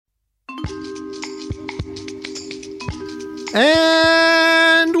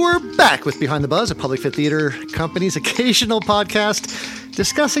And we're back with Behind the Buzz, a Public Fit Theater Company's occasional podcast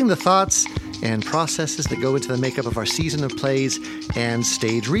discussing the thoughts and processes that go into the makeup of our season of plays and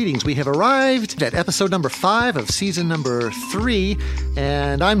stage readings. We have arrived at episode number 5 of season number 3,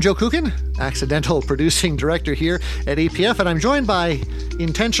 and I'm Joe Kukin, accidental producing director here at APF, and I'm joined by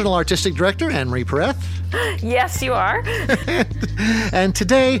intentional artistic director Anne-Marie Pereth. Yes, you are. And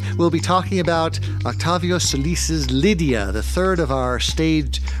today we'll be talking about Octavio Solis's Lydia, the third of our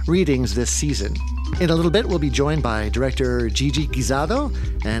stage readings this season. In a little bit, we'll be joined by director Gigi Guisado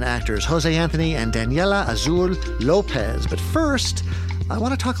and actors Jose Anthony and Daniela Azul Lopez. But first, I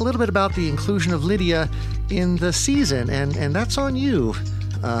want to talk a little bit about the inclusion of Lydia in the season, and that's on you,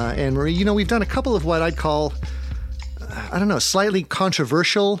 Anne-Marie. You know, we've done a couple of what I'd call, slightly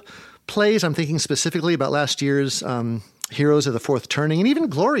controversial plays. I'm thinking specifically about last year's Heroes of the Fourth Turning, and even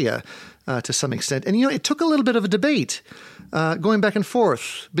Gloria to some extent. And, you know, it took a little bit of a debate going back and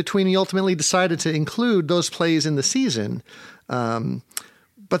forth between we ultimately decided to include those plays in the season.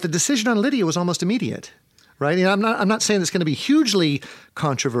 But the decision on Lydia was almost immediate, right? You know, I'm not saying it's going to be hugely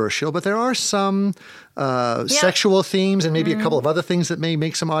controversial, but there are some sexual themes and maybe a couple of other things that may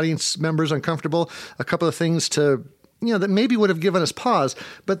make some audience members uncomfortable, a couple of things that maybe would have given us pause,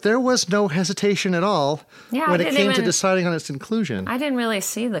 but there was no hesitation at all when it came to deciding on its inclusion. I didn't really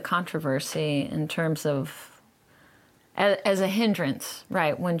see the controversy in terms of as a hindrance,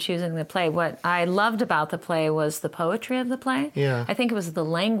 right, when choosing the play. What I loved about the play was the poetry of the play. Yeah. I think it was the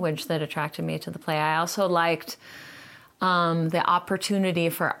language that attracted me to the play. I also liked the opportunity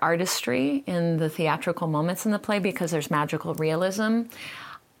for artistry in the theatrical moments in the play because there's magical realism.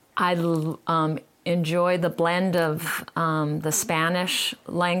 I enjoy the blend of the Spanish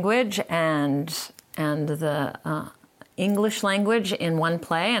language and the English language in one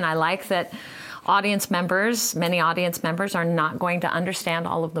play, and I like that many audience members are not going to understand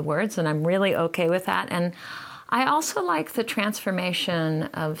all of the words, and I'm really okay with that. And I also like the transformation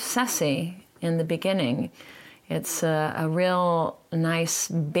of Ceci in the beginning. It's a real nice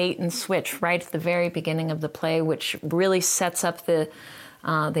bait and switch right at the very beginning of the play, which really sets up the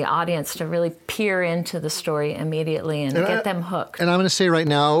audience to really peer into the story immediately and get them hooked. And I'm going to say right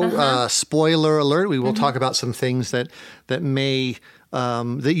now, spoiler alert, we will talk about some things that may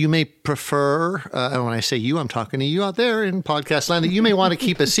that you may prefer. And when I say you, I'm talking to you out there in podcast land, that you may want to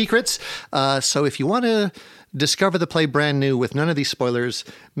keep as secrets. So if you want to discover the play brand new with none of these spoilers,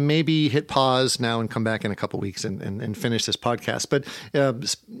 maybe hit pause now and come back in a couple weeks and finish this podcast. But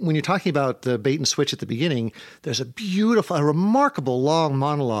when you're talking about the bait and switch at the beginning, there's a remarkable long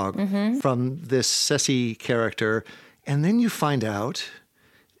monologue from this Ceci character. And then you find out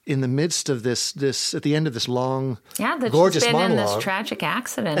in the midst of this at the end of this long, gorgeous she's been monologue, in this tragic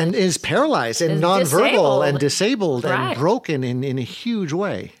accident. And is paralyzed and nonverbal and disabled and broken in a huge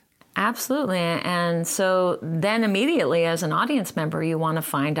way. Absolutely. And so then immediately as an audience member, you want to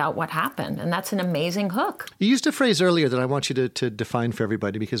find out what happened. And that's an amazing hook. You used a phrase earlier that I want you to define for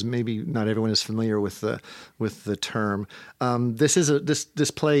everybody because maybe not everyone is familiar with the term.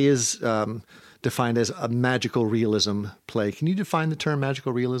 This play is defined as a magical realism play. Can you define the term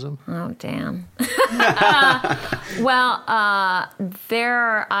magical realism? Oh, damn. Well, there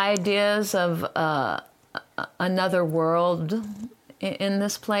are ideas of another world in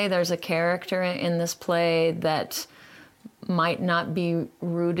this play. There's a character in this play that might not be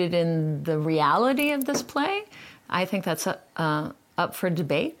rooted in the reality of this play. I think that's up for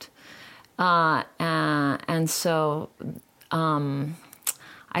debate. And so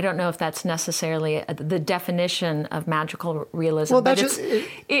I don't know if that's necessarily the definition of magical realism. Well, but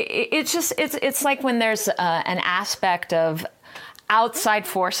it's like when there's an aspect of outside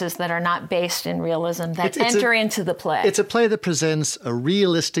forces that are not based in realism that enter into the play. It's a play that presents a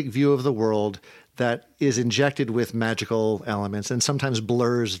realistic view of the world that is injected with magical elements and sometimes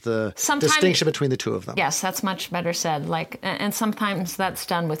blurs the distinction between the two of them. Yes, that's much better said. And sometimes that's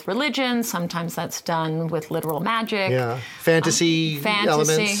done with religion, sometimes that's done with literal magic. Yeah, fantasy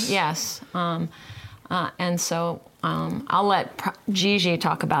elements. Yes. And so I'll let Gigi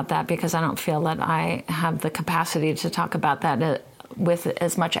talk about that because I don't feel that I have the capacity to talk about that with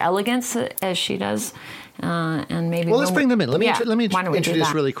as much elegance as she does. And maybe let's bring them in. Let me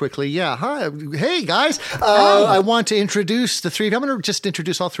introduce really quickly. Yeah. Hi. Hey, guys. I want to introduce the three of you. I'm going to just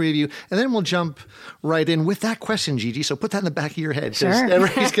introduce all three of you, and then we'll jump right in with that question, Gigi. So put that in the back of your head. Sure.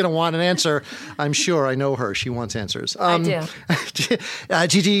 Everybody's going to want an answer. I'm sure. I know her. She wants answers. I do.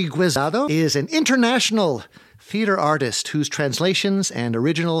 Gigi Guisado is an international theater artist whose translations and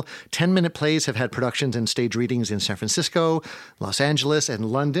original 10-minute plays have had productions and stage readings in San Francisco, Los Angeles, and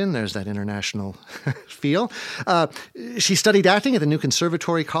London. There's that international feel. She studied acting at the New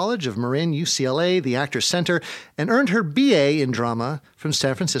Conservatory College of Marin, UCLA, the Actors Center, and earned her BA in drama from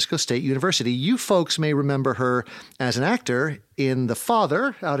San Francisco State University. You folks may remember her as an actor in The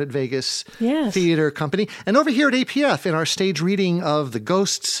Father out at Vegas Theater Company, and over here at APF in our stage reading of The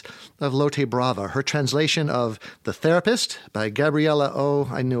Ghosts of Lotte Brava, her translation of The Therapist by Gabriella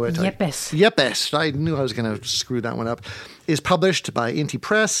I knew it. Yepes. I knew I was going to screw that one up. Is published by Inti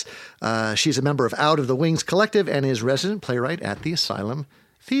Press. She's a member of Out of the Wings Collective and is resident playwright at the Asylum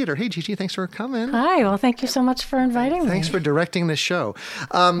Theater. Hey, Gigi, thanks for coming. Hi, well, thank you so much for inviting me. Thanks for directing this show.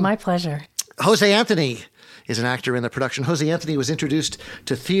 My pleasure. Jose Anthony is an actor in the production. Jose Anthony was introduced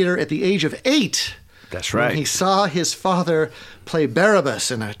to theater at the age of 8. That's right. When he saw his father play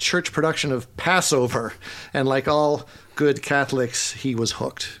Barabbas in a church production of Passover. And like all good Catholics, he was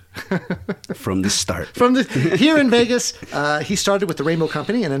hooked. From the start. Here in Vegas, he started with the Rainbow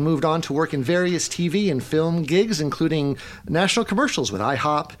Company and then moved on to work in various TV and film gigs, including national commercials with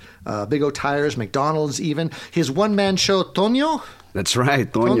IHOP, Big O Tires, McDonald's even. His one-man show, Tonio. That's right,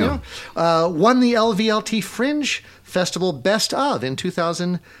 Tonio. Won the LVLT Fringe Festival Best of in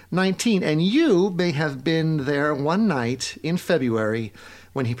 2019. And you may have been there one night in February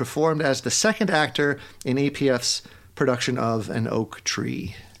when he performed as the second actor in APF's production of An Oak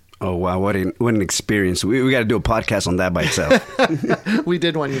Tree. Oh, wow. What an experience. We got to do a podcast on that by itself. We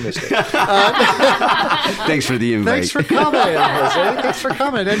did one. You missed it. Thanks for the invite. Thanks for coming, Jose. Thanks for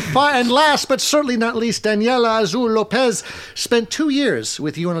coming. And last but certainly not least, Daniela Azul Lopez spent 2 years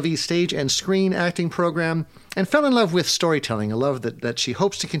with UNLV's stage and screen acting program and fell in love with storytelling, a love that she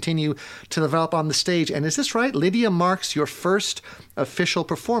hopes to continue to develop on the stage. And is this right? Lydia marks your first official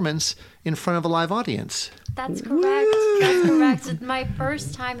performance in front of a live audience. That's correct. That's correct. My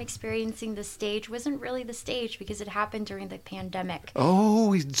first time experiencing the stage wasn't really the stage because it happened during the pandemic.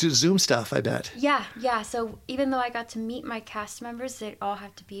 Oh, Zoom stuff, I bet. Yeah. So even though I got to meet my cast members, they all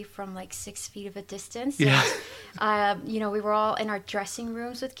have to be from like 6 feet of a distance. Yeah. And, we were all in our dressing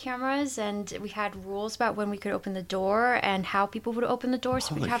rooms with cameras, and we had rules about when we could open the door and how people would open the door.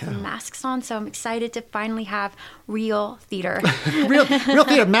 So we'd have the masks on. So I'm excited to finally have real theater. real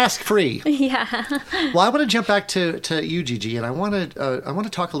theater, mask free. Yeah. Well, I want to jump back to you, Gigi, and I want to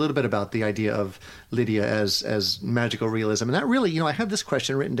talk a little bit about the idea of Lydia as magical realism. And that really, I had this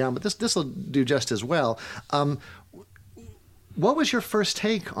question written down, but this will do just as well. What was your first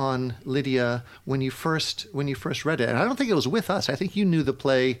take on Lydia when you first read it? And I don't think it was with us. I think you knew the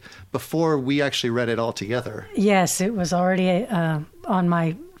play before we actually read it all together. Yes, it was already on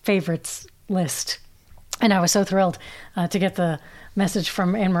my favorites list. And I was so thrilled to get the message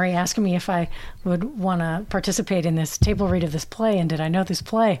from Anne-Marie asking me if I would want to participate in this table read of this play, and did I know this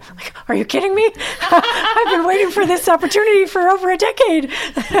play? I'm like, are you kidding me? I've been waiting for this opportunity for over a decade.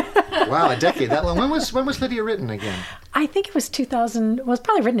 Wow, a decade, that long. When was Lydia written again? I think it was 2000. Well, it was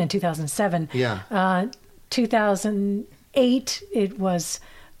probably written in 2007. Yeah. 2008, it was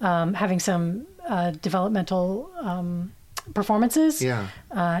having some developmental performances. Yeah.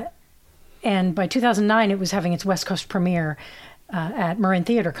 And by 2009, it was having its West Coast premiere at Marin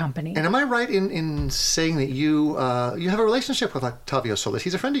Theater Company. And am I right in saying that you have a relationship with Octavio Solis?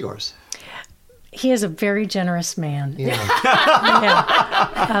 He's a friend of yours. He is a very generous man. Yeah.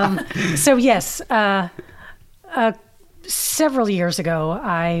 Yeah. So yes, several years ago,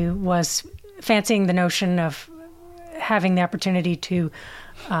 I was fancying the notion of having the opportunity to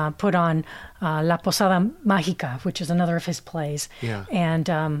put on La Posada Mágica, which is another of his plays. Yeah. And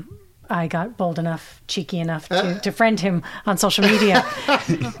I got bold enough, cheeky enough to friend him on social media.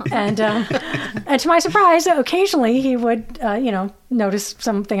 And to my surprise, occasionally he would, notice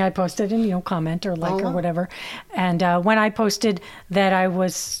something I posted and, comment or like or whatever. And when I posted that I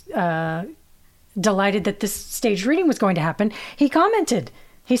was delighted that this stage reading was going to happen, he commented.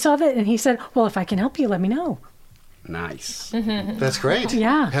 He saw that and he said, well, if I can help you, let me know. Nice. Mm-hmm. That's great.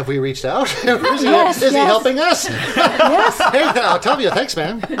 Yeah. Have we reached out? Yes, Is he helping us? Yes. Hey, Octavio, thanks,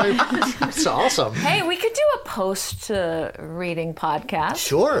 man. It's awesome. Hey, we could do a post-reading podcast.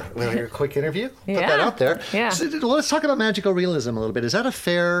 Sure. A quick interview. Put that out there. Yeah. So, let's talk about magical realism a little bit. Is that a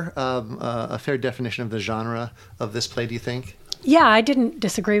fair definition of the genre of this play, do you think? Yeah, I didn't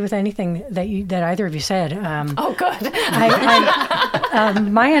disagree with anything that either of you said. Oh, good.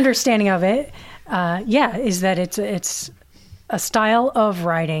 My understanding of it, is that it's a style of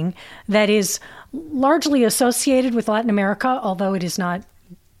writing that is largely associated with Latin America, although it is not.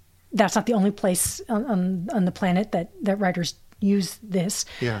 That's not the only place on the planet that writers use this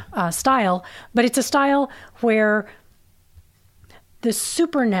style, but it's a style where the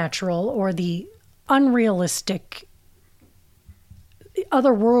supernatural or the unrealistic,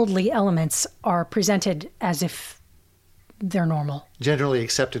 otherworldly elements are presented as if they're normal. Generally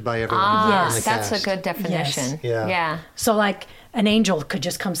accepted by everyone. Yes, in the that's cast. a good definition. Yes. Yeah. So like an angel could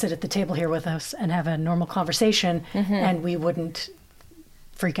just come sit at the table here with us and have a normal conversation, and we wouldn't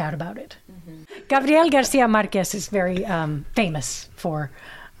freak out about it. Gabriel Garcia Marquez is very famous for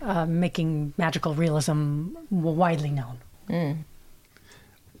making magical realism widely known.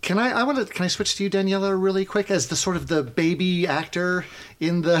 Can I switch to you, Daniela, really quick, as the sort of the baby actor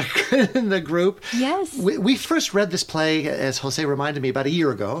in the in the group? Yes. We first read this play, as Jose reminded me, about a year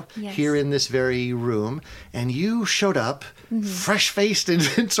ago, here in this very room, and you showed up fresh-faced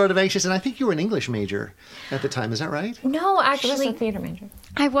and sort of anxious, and I think you were an English major at the time. Is that right? No, She was actually, a theater major.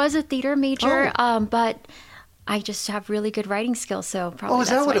 I was a theater major, but I just have really good writing skills, so probably Oh, is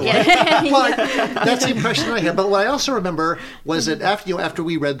that that's what it why. was? Well, that's the impression I had. But what I also remember was that after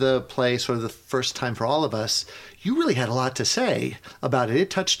we read the play, sort of the first time for all of us, you really had a lot to say about it.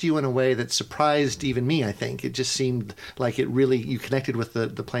 It touched you in a way that surprised even me, I think. It just seemed like you connected with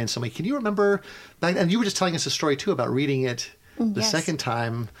the play in some way. Can you remember back, and you were just telling us a story too about reading it the second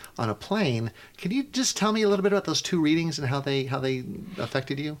time on a plane. Can you just tell me a little bit about those two readings and how they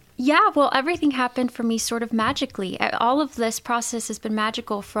affected you? Yeah, well, everything happened for me sort of magically. All of this process has been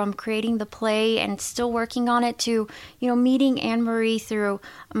magical, from creating the play and still working on it to, meeting Anne-Marie through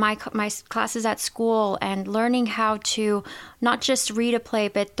my classes at school and learning how to not just read a play,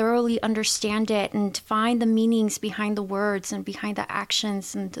 but thoroughly understand it and find the meanings behind the words and behind the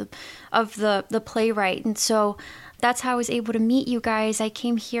actions and of the playwright. And so that's how I was able to meet you guys. I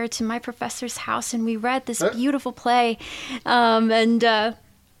came here to my professor's house and we read this beautiful play. I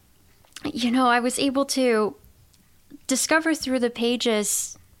was able to discover through the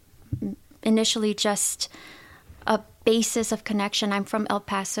pages initially just a basis of connection. I'm from El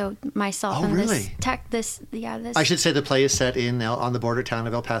Paso myself. Oh, and really? This I should say the play is set on the border town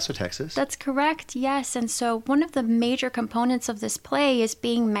of El Paso, Texas. That's correct, yes. And so one of the major components of this play is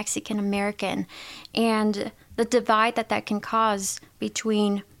being Mexican American and the divide that can cause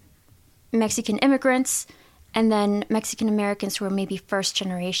between Mexican immigrants and then Mexican Americans who are maybe first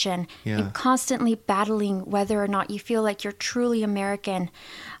generation, and constantly battling whether or not you feel like you're truly American.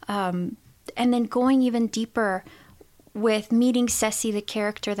 And then going even deeper with meeting Ceci, the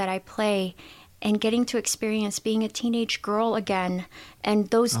character that I play, and getting to experience being a teenage girl again,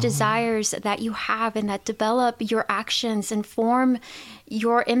 and those desires that you have and that develop your actions and form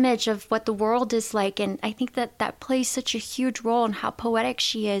your image of what the world is like. And I think that plays such a huge role in how poetic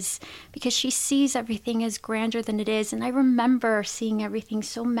she is, because she sees everything as grander than it is. And I remember seeing everything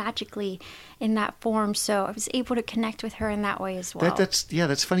so magically in that form. So I was able to connect with her in that way as well.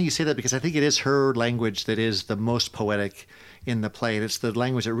 That's funny you say that, because I think it is her language that is the most poetic in the play. And it's the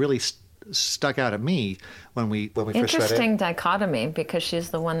language that really stuck out at me when we first read it. Interesting dichotomy, because she's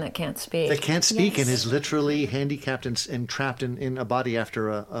the one that can't speak. That can't speak and is literally handicapped and trapped in a body after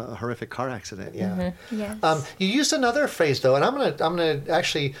a horrific car accident. Yeah. Yes. You used another phrase though, and I'm gonna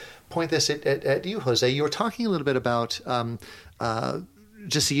actually point this at you, Jose. You were talking a little bit about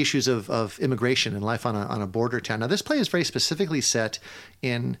just the issues of immigration and life on a border town. Now, this play is very specifically set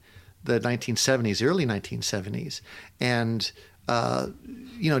in the 1970s, early 1970s, and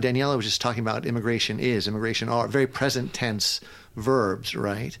Daniela was just talking about immigration are very present tense verbs,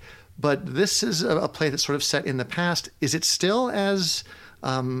 right? But this is a play that's sort of set in the past. Is it still as,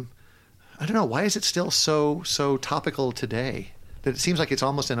 I don't know, why is it still so topical today? That it seems like it's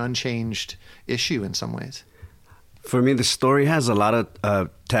almost an unchanged issue in some ways. For me, the story has a lot of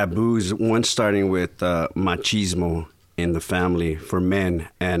taboos, one starting with machismo in the family for men,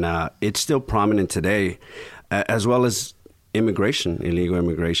 and it's still prominent today, as well as illegal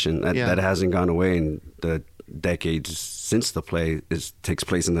immigration. That hasn't gone away in the decades since the play takes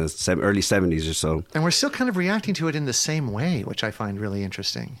place in the early 70s or so. And we're still kind of reacting to it in the same way, which I find really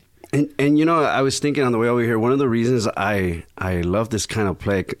interesting. And I was thinking on the way over here, one of the reasons I love this kind of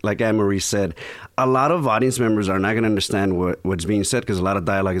play, like Anne-Marie said, a lot of audience members are not going to understand what's being said because a lot of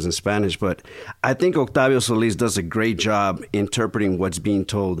dialogue is in Spanish, but I think Octavio Solis does a great job interpreting what's being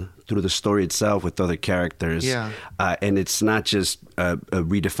told through the story itself with other characters. Yeah. And it's not just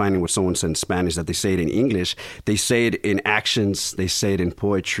redefining what someone said in Spanish, that they say it in English. They say it in actions. They say it in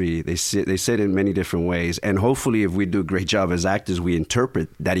poetry. They say it in many different ways. And hopefully, if we do a great job as actors, we interpret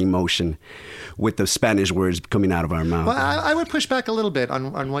that emotion with the Spanish words coming out of our mouth. Well, I would push back a little bit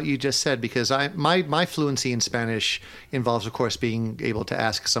on what you just said, because my my fluency in Spanish involves, of course, being able to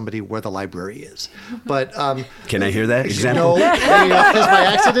ask somebody where the library is. But can I hear that example? No, because my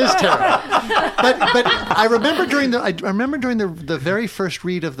accent is terrible. But I remember during the very first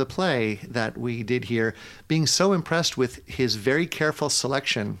read of the play that we did here, being so impressed with his very careful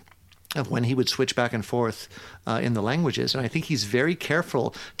selection of when he would switch back and forth in the languages. And I think he's very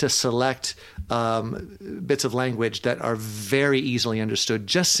careful to select bits of language that are very easily understood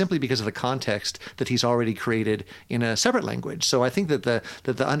just simply because of the context that he's already created in a separate language. So I think that the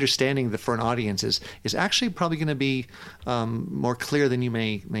understanding for an audience is actually probably going to be more clear than you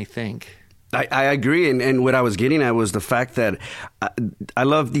may think. I agree, and what I was getting at was the fact that I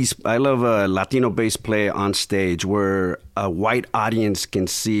love a Latino-based play on stage where a white audience can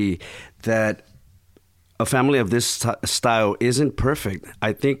see that a family of this style isn't perfect.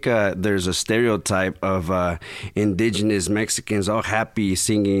 I think there's a stereotype of indigenous Mexicans all happy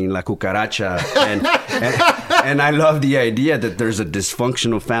singing La Cucaracha, and I love the idea that there's a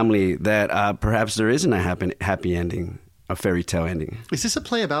dysfunctional family that perhaps there isn't a happy ending. A fairy tale ending. Is this a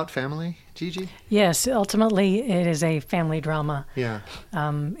play about family, Gigi? Yes, ultimately it is a family drama. Yeah.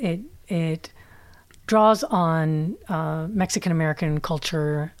 It draws on Mexican American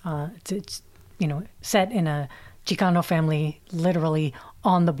culture. It's set in a Chicano family, literally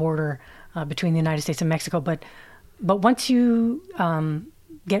on the border between the United States and Mexico. But once you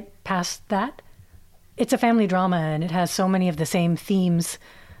get past that, it's a family drama, and it has so many of the same themes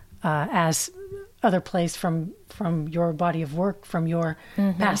as other plays from your body of work, from your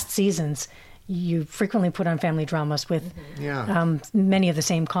past seasons. You frequently put on family dramas with many of the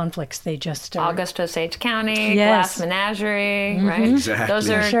same conflicts. They just August Osage County, yes. Glass Menagerie, right? Exactly. Those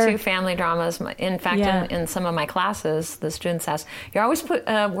are Sure. two family dramas. In fact, in some of my classes, the students ask,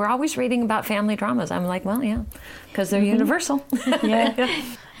 we're always reading about family dramas. I'm like, well, yeah, because they're universal. Yeah.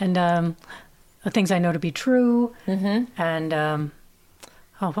 And the things I know to be true, and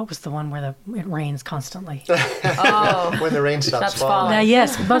what was the one where it rains constantly? When the rain stops falling.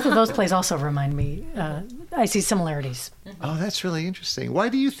 Yes, both of those plays also remind me. I see similarities. Oh, that's really interesting. Why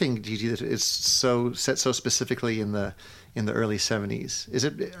do you think, Gigi, that it's so set so specifically in the early 70s? Is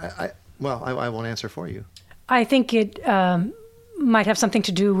it? I won't answer for you. I think it might have something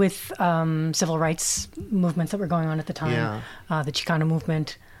to do with civil rights movements that were going on at the time. Yeah. The Chicano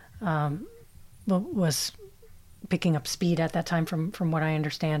movement was picking up speed at that time, from what I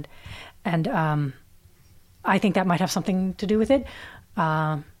understand, and I think that might have something to do with it,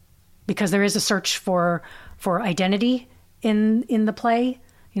 because there is a search for identity in the play.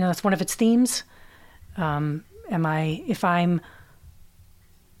 That's one of its themes. If I'm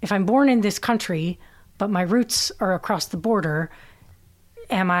born in this country, but my roots are across the border,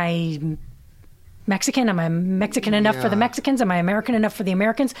 am I Mexican? Am I Mexican enough for the Mexicans? Am I American enough for the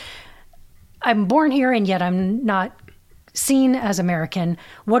Americans? I'm born here, and yet I'm not seen as American.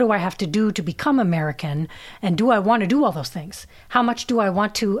 What do I have to do to become American? And do I want to do all those things? How much do I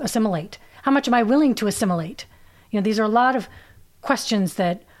want to assimilate? How much am I willing to assimilate? These are a lot of questions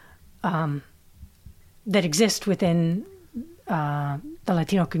that exist within the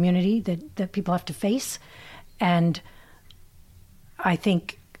Latino community that people have to face. And I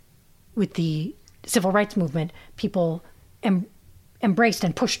think with the civil rights movement, people embraced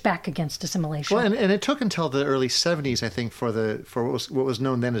and pushed back against assimilation. Well, and it took until the early 70s, I think, for what was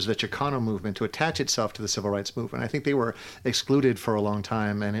known then as the Chicano movement to attach itself to the civil rights movement. I think they were excluded for a long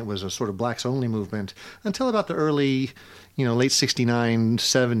time, and it was a sort of blacks-only movement until about the early, late 69,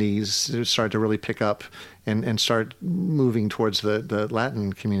 70s. It started to really pick up and start moving towards the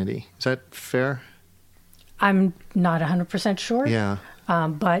Latin community. Is that fair? I'm not 100% sure. Yeah.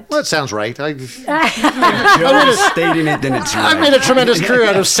 But it sounds right. You're stating it, then it's right. I've made a tremendous career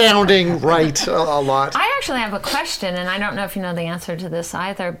out of sounding right a lot. I actually have a question, and I don't know if you know the answer to this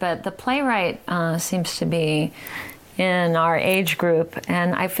either, but the playwright seems to be in our age group,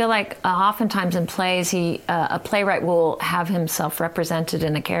 and I feel like oftentimes in plays, a playwright will have himself represented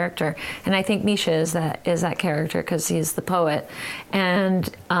in a character, and I think Misha is that character because he's the poet, and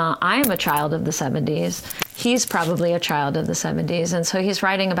I am a child of the 70s. He's probably a child of the 70s, and so he's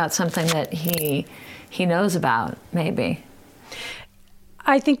writing about something that he knows about, maybe.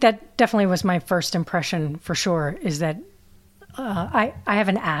 I think that definitely was my first impression, for sure, is that I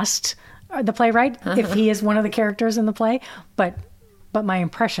haven't asked the playwright if he is one of the characters in the play, but my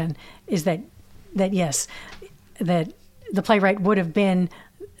impression is that yes, that the playwright would have been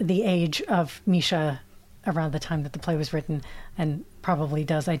the age of Misha around the time that the play was written, and probably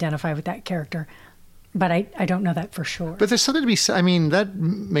does identify with that character. But I don't know that for sure. But there's something to be said. I mean, that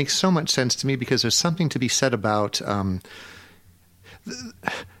makes so much sense to me because there's something to be said about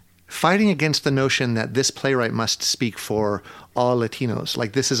fighting against the notion that this playwright must speak for all Latinos.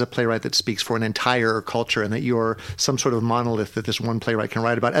 Like this is a playwright that speaks for an entire culture and that you're some sort of monolith that this one playwright can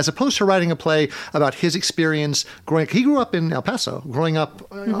write about, as opposed to writing a play about his experience growing. He grew up in El Paso, growing up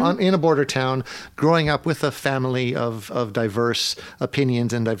in a border town, growing up with a family of diverse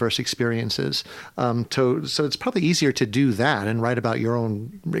opinions and diverse experiences. So it's probably easier to do that and write about your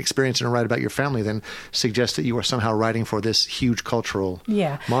own experience and write about your family than suggest that you are somehow writing for this huge cultural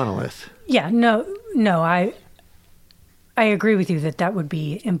monolith. Yeah, no, I agree with you that would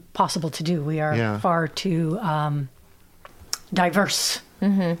be impossible to do. We are far too diverse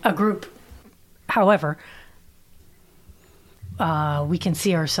a group. However, we can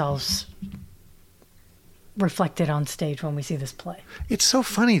see ourselves reflected on stage when we see this play. It's so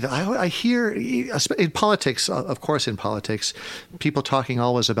funny that I hear in politics, of course, in politics, people talking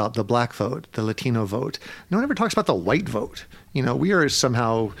always about the black vote, the Latino vote. No one ever talks about the white vote. You know, we are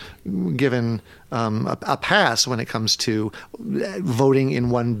somehow given a pass when it comes to voting in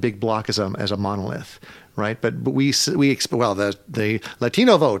one big block as a monolith. Right, but the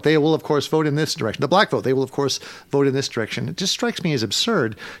Latino vote, they will of course vote in this direction. The black vote, they will of course vote in this direction. It just strikes me as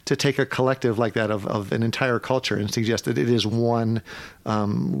absurd to take a collective like that of an entire culture and suggest that it is one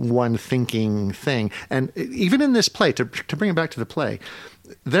thinking thing. And even in this play, to bring it back to the play,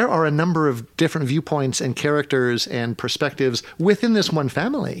 there are a number of different viewpoints and characters and perspectives within this one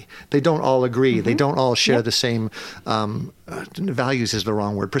family. They don't all agree. They don't all share the same values is the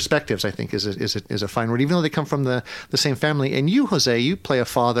wrong word. Perspectives, I think, is a fine word, even though they come from the same family. And you, Jose, you play a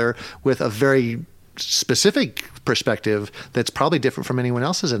father with a very specific perspective that's probably different from anyone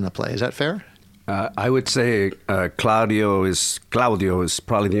else's in the play. Is that fair? I would say Claudio is probably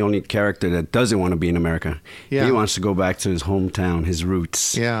the only character that doesn't want to be in America. Yeah. He wants to go back to his hometown, his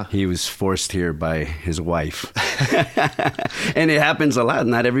roots. Yeah. He was forced here by his wife. And it happens a lot.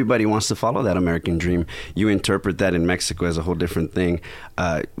 Not everybody wants to follow that American dream. You interpret that in Mexico as a whole different thing.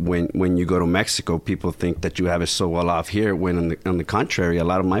 When you go to Mexico, people think that you have it so well off here, when on the contrary, a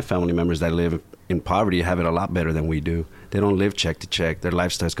lot of my family members that live in poverty have it a lot better than we do. They don't live check to check. Their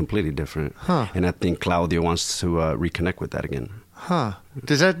lifestyle is completely different. And I think Claudia wants to reconnect with that again.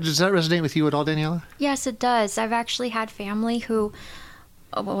 Does that resonate with you at all, Daniela? Yes, it does. I've actually had family who,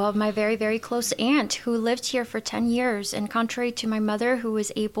 my very, very close aunt who lived here for 10 years. And contrary to my mother, who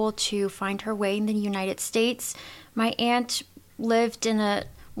was able to find her way in the United States, my aunt lived in a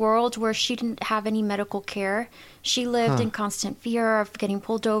world where she didn't have any medical care. She lived in constant fear of getting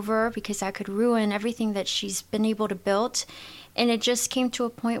pulled over because that could ruin everything that she's been able to build. And it just came to a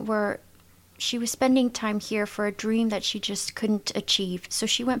point where she was spending time here for a dream that she just couldn't achieve. So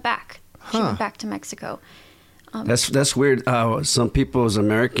she went back. She went back to Mexico. That's weird. Some people's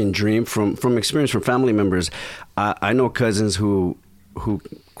American dream from experience from family members. I know cousins who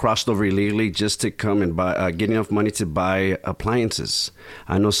crossed over illegally just to come and get enough money to buy appliances.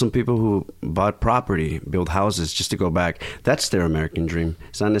 I know some people who bought property, built houses just to go back. That's their American dream.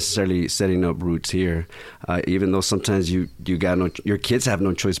 It's not necessarily setting up roots here, even though sometimes your kids have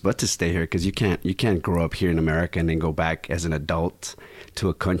no choice but to stay here, because you can't grow up here in America and then go back as an adult to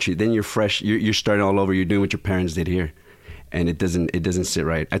a country. Then you're fresh. You're starting all over. You're doing what your parents did here. And it doesn't sit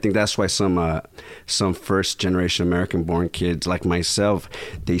right. I think that's why some first generation American born kids like myself,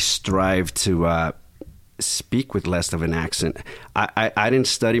 they strive to speak with less of an accent. I didn't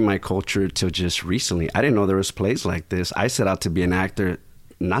study my culture till just recently. I didn't know there was plays like this. I set out to be an actor,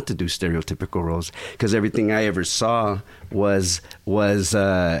 not to do stereotypical roles, because everything I ever saw was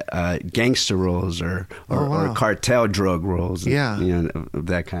gangster roles or cartel drug roles. Yeah, of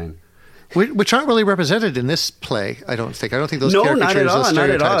that kind. Which aren't really represented in this play, I don't think. I don't think those caricatures, those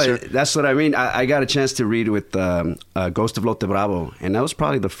stereotypes. Not at all. That's what I mean. I got a chance to read with Ghost of Lote Bravo, and that was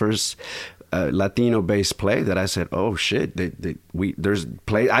probably the first Latino-based play that I said, "Oh shit!" There's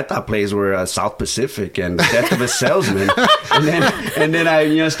play. I thought plays were South Pacific and Death of a Salesman, and then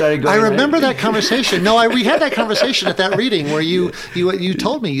I started going. I remember that conversation. No, we had that conversation at that reading where you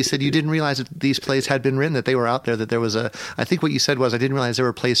told me, you said you didn't realize that these plays had been written, that they were out there, that there was a. I think what you said was, I didn't realize there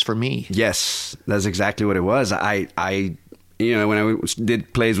were plays for me. Yes, that's exactly what it was. I when I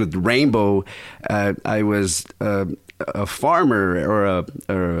did plays with Rainbow, I was a farmer or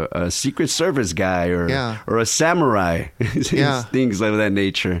a Secret Service guy or a samurai, things of that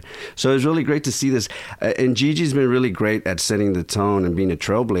nature. So it was really great to see this. And Gigi's been really great at setting the tone and being a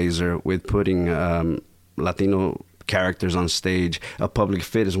trailblazer with putting Latino characters on stage. A Public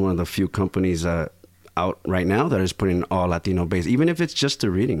Fit is one of the few companies out right now that is putting all Latino base, even if it's just a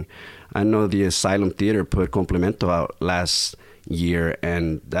reading. I know the Asylum Theater put Complemento out last year,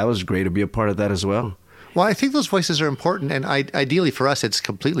 and that was great to be a part of that as well. Well, I think those voices are important, and ideally for us, it's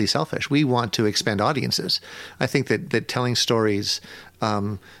completely selfish. We want to expand audiences. I think that telling stories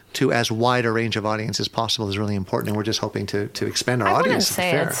to as wide a range of audience as possible is really important, and we're just hoping to expand our audience. I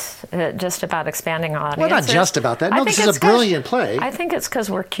wouldn't say it's just about expanding our audience. Well, not just about that. No, this is a brilliant play. I think it's because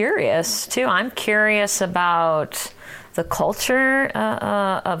we're curious, too. I'm curious about the culture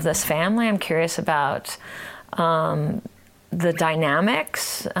of this family. I'm curious about the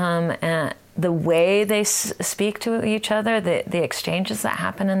dynamics and the way they speak to each other, the exchanges that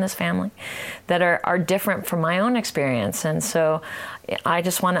happen in this family that are different from my own experience. And so I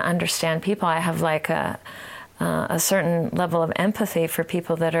just want to understand people. I have like a certain level of empathy for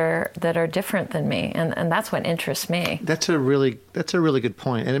people that are different than me, and that's what interests me. That's a really good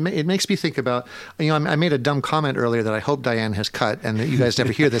point, and it makes me think about, I made a dumb comment earlier that I hope Diane has cut, and that you guys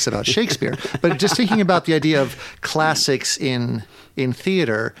never hear this about Shakespeare. But just thinking about the idea of classics in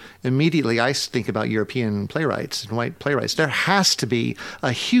theater, immediately I think about European playwrights and white playwrights. There has to be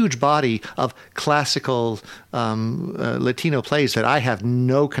a huge body of classical Latino plays that I have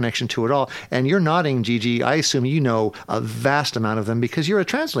no connection to at all. And you're nodding, Gigi. I assume you know a vast amount of them because you're a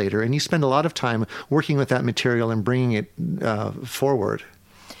translator and you spend a lot of time working with that material and bringing it forward.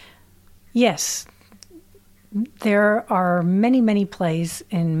 Yes. There are many, many plays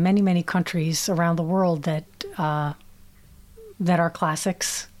in many, many countries around the world that are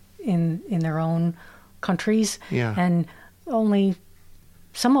classics in their own countries. Yeah. And only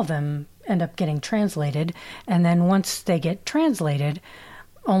some of them end up getting translated. And then once they get translated,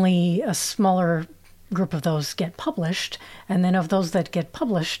 only a smaller group of those get published. And then of those that get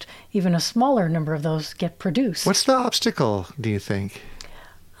published, even a smaller number of those get produced. What's the obstacle, do you think?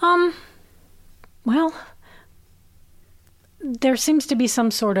 Well, there seems to be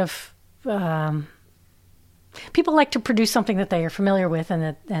some sort of... people like to produce something that they are familiar with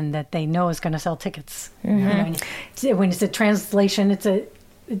and that they know is going to sell tickets. Mm-hmm. When it's a translation, it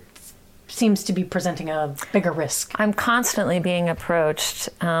seems to be presenting a bigger risk. I'm constantly being approached.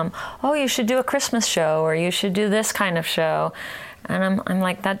 You should do a Christmas show, or you should do this kind of show, and I'm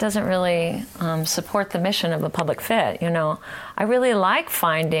like, that doesn't really support the mission of a public fit. I really like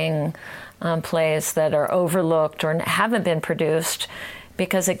finding plays that are overlooked or haven't been produced,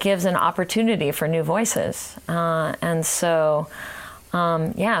 because it gives an opportunity for new voices. And so,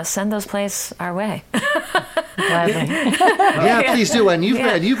 send those plays our way. Gladly. Yeah, please do. And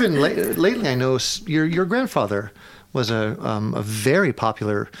you've been lately, I know your grandfather was a very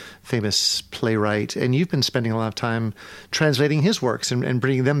popular, famous playwright, and you've been spending a lot of time translating his works and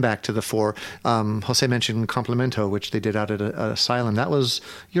bringing them back to the fore. Jose mentioned Complemento, which they did out at Asylum. That was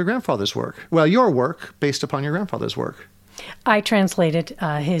your grandfather's work. Well, your work based upon your grandfather's work. I translated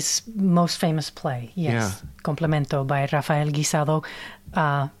his most famous play, yes, Complemento by Rafael Guisado.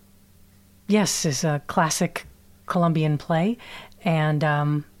 Yes, is a classic Colombian play,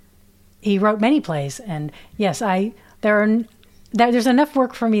 and he wrote many plays. And yes, there's enough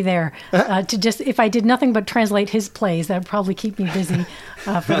work for me there to just, if I did nothing but translate his plays, that would probably keep me busy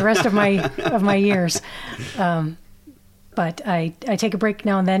for the rest of my years. But I take a break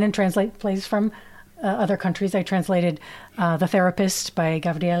now and then and translate plays from other countries. I translated The Therapist by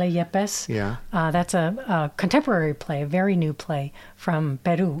Gabriela Yepes. Yeah. That's a contemporary play, a very new play from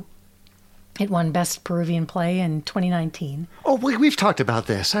Peru. It won Best Peruvian Play in 2019. Oh, we've talked about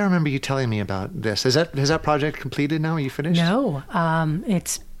this. I remember you telling me about this. Has that project completed now? Are you finished? No.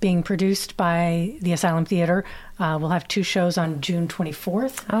 It's being produced by the Asylum Theater. We'll have 2 shows on June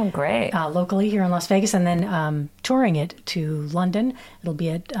 24th. Oh, great. Locally here in Las Vegas, and then touring it to London. It'll be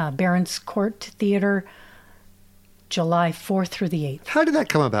at Barron's Court Theater July 4th through the 8th. How did that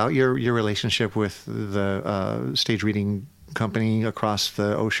come about, your relationship with the stage reading company across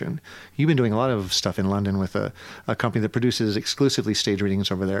the ocean? You've been doing a lot of stuff in London with a company that produces exclusively stage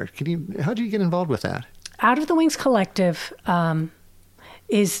readings over there. How do you get involved with that? Out of the Wings Collective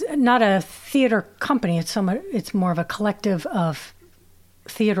is not a theater company. It's more of a collective of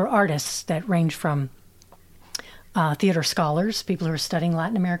theater artists that range from theater scholars, people who are studying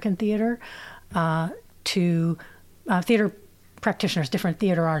Latin American theater, to theater practitioners, different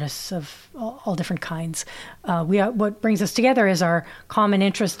theater artists of all different kinds. What brings us together is our common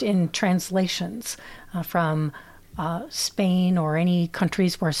interest in translations from Spain or any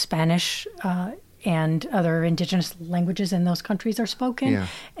countries where Spanish and other indigenous languages in those countries are spoken,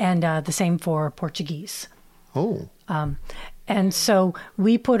 and the same for Portuguese. Oh. And so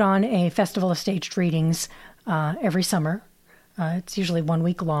we put on a festival of staged readings every summer. It's usually 1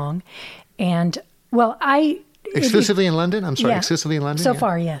 week long. And, well, Exclusively in London? I'm sorry, exclusively in London? So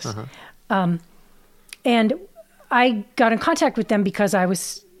far, yes. Uh-huh. And I got in contact with them because I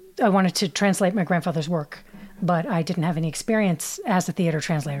I wanted to translate my grandfather's work, but I didn't have any experience as a theater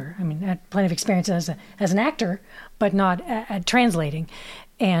translator. I mean, I had plenty of experience as an actor, but not at translating.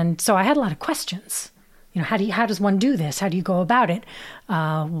 And so I had a lot of questions. How does one do this? How do you go about it?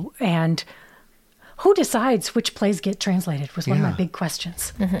 And who decides which plays get translated was one of my big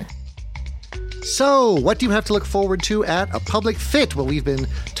questions. Mm-hmm. So, what do you have to look forward to at A Public Fit? Well, we've been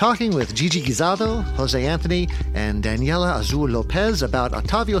talking with Gigi Guisado, Jose Anthony, and Daniela Azul Lopez about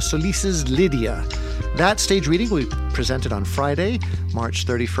Octavio Solis's Lydia. That stage reading will be presented on Friday, March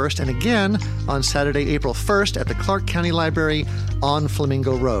 31st, and again on Saturday, April 1st at the Clark County Library on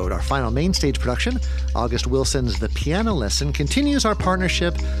Flamingo Road. Our final main stage production, August Wilson's The Piano Lesson, continues our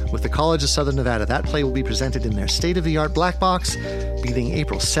partnership with the College of Southern Nevada. That play will be presented in their state-of-the-art black box, beginning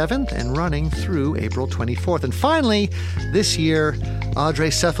April 7th and running through April 24th. And finally, this year,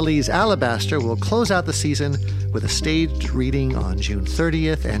 Audrey Cephales's Alabaster will close out the season with a staged reading on June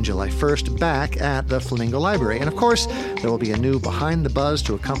 30th and July 1st back at the Flamingo Library. And of course, there will be a new Behind the Buzz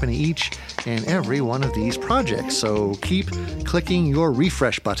to accompany each and every one of these projects. So keep clicking your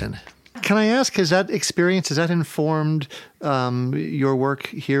refresh button. Can I ask, has that informed your work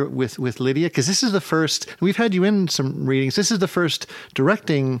here with Lydia? Because this is the first, we've had you in some readings, this is the first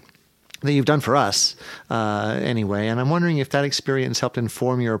directing that you've done for us anyway. And I'm wondering if that experience helped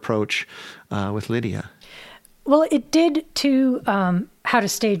inform your approach with Lydia. Well, it did to how to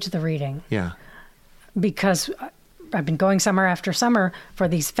stage the reading. Yeah. Because I've been going summer after summer for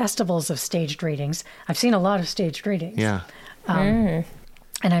these festivals of staged readings. I've seen a lot of staged readings. Yeah. And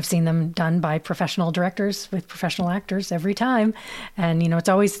I've seen them done by professional directors with professional actors every time. And, it's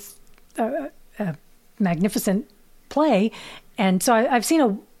always a magnificent play. And so I've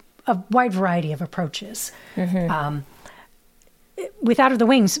seen a wide variety of approaches. Mm-hmm. With Out of the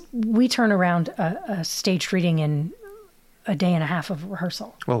Wings, we turn around a staged reading in a day and a half of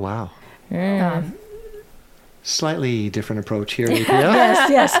rehearsal. Oh, wow. Slightly different approach here, Lydia.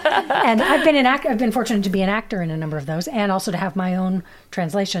 Yes. And I've been fortunate to be an actor in a number of those, and also to have my own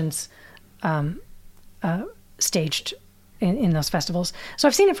translations staged in those festivals. So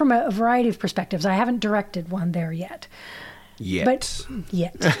I've seen it from a variety of perspectives. I haven't directed one there yet. But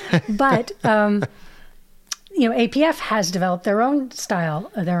APF has developed their own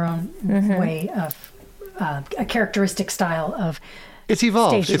style, their own way of a characteristic style of. It's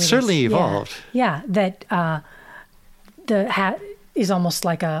evolved. It's certainly evolved. Yeah, that the hat is almost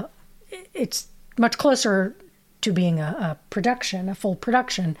like it's much closer to being a production, a full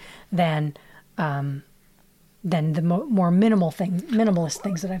production, than the more minimalist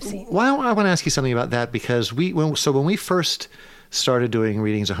things that I've seen. Well, I want to ask you something about that, because when we first started doing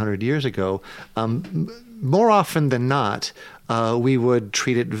readings 100 years ago, more often than not, we would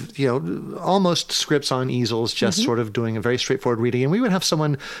treat it, almost scripts on easels, just sort of doing a very straightforward reading. And we would have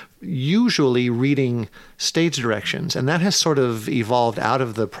someone usually reading stage directions. And that has sort of evolved out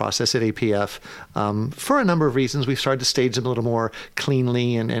of the process at APF for a number of reasons. We've started to stage them a little more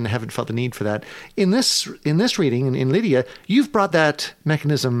cleanly and haven't felt the need for that. In this reading, in Lydia, you've brought that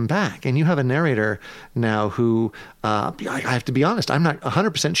mechanism back. And you have a narrator now who, I have to be honest, I'm not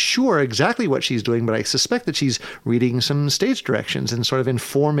 100% sure exactly what she's doing, but I suspect that she's reading some stage directions and sort of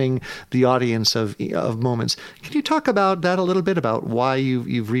informing the audience of moments. Can you talk about that a little bit, about why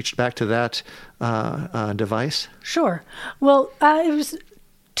you've reached back to that device? Sure. Well, it was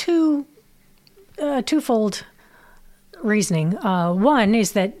twofold reasoning. One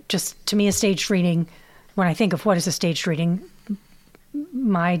is that just to me, a staged reading, when I think of what is a staged reading,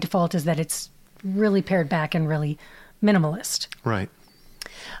 my default is that it's really pared back and really minimalist. Right.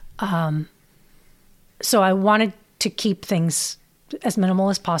 So I wanted to keep things as minimal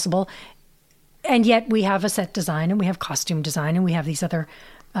as possible. And yet we have a set design and we have costume design and we have these other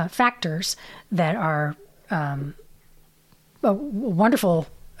factors that are wonderful,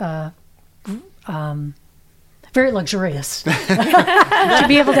 very luxurious to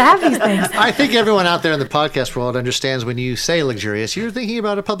be able to have these things. I think everyone out there in the podcast world understands when you say luxurious, you're thinking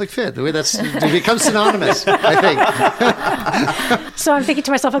about a public fit. The way it becomes synonymous, I think. So I'm thinking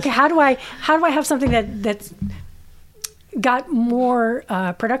to myself, okay, how do I have something that's got more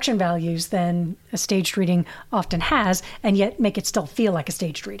production values than a staged reading often has, and yet make it still feel like a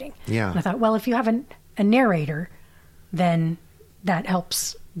staged reading? Yeah. And I thought, well, if you have a narrator, then that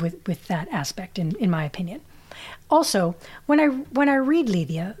helps with that aspect, in my opinion. Also, when I read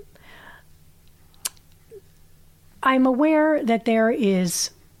Lydia, I'm aware that there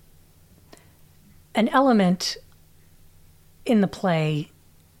is an element in the play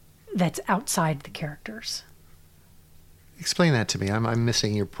that's outside the characters. Explain that to me. I'm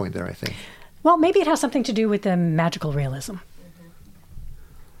missing your point there, I think. Well, maybe it has something to do with the magical realism.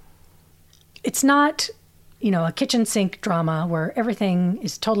 it's not, a kitchen sink drama where everything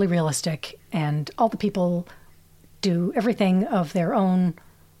is totally realistic and all the people do everything of their own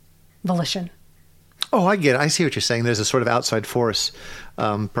volition. Oh, I get it. I see what you're saying. There's a sort of outside force,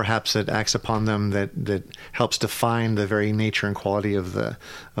 perhaps, that acts upon them that helps define the very nature and quality of the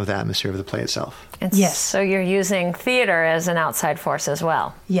atmosphere of the play itself. Yes. So you're using theater as an outside force as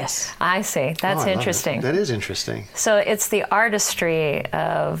well. Yes. I see. That's interesting. That is interesting. So it's the artistry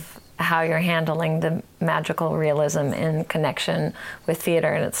of how you're handling the magical realism in connection with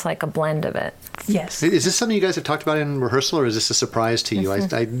theater, and it's like a blend of it. Yes. Is this something you guys have talked about in rehearsal, or is this a surprise to you?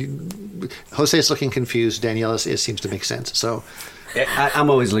 Jose is looking confused. Daniela seems to make sense. So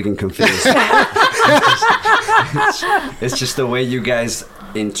I'm always looking confused. It's just the way you guys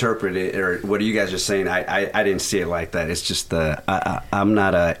interpret it, or what you guys are saying. I didn't see it like that. It's just I'm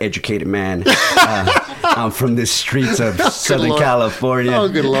not an educated man. I'm from the streets of Southern California. Oh,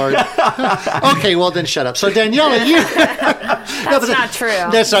 good Lord. Okay, well then shut up. So Daniela, you... That's not true.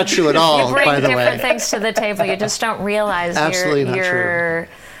 That's not true at all, you bring by the way. different things to the table. You just don't realize Absolutely not true.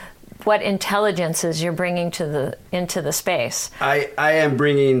 What intelligences you're bringing into the space. I am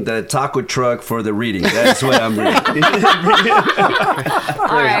bringing the taco truck for the reading. That's what I'm bringing.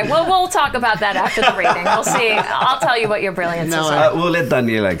 All right. Well, we'll talk about that after the reading. We'll see. I'll tell you what your brilliance is. We'll let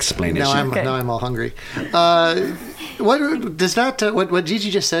Daniela explain it. Now I'm all hungry. What does that? What Gigi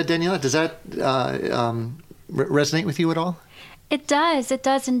just said, Daniela? Does that resonate with you at all? It does.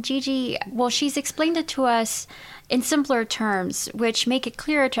 And Gigi, she's explained it to us in simpler terms, which make it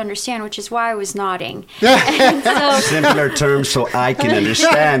clearer to understand, which is why I was nodding. Simpler terms so I can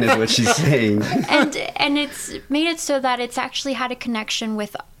understand is what she's saying. And it's made it so that it's actually had a connection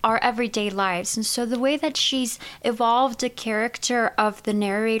with our everyday lives. And so the way that she's evolved the character of the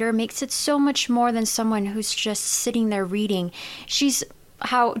narrator makes it so much more than someone who's just sitting there reading.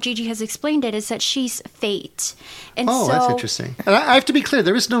 How Gigi has explained it is that she's fate. And that's interesting. And I have to be clear,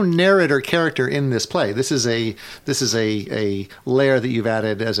 there is no narrator character in this play. This is a layer that you've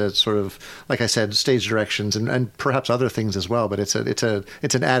added as a sort of, like I said, stage directions and perhaps other things as well, but it's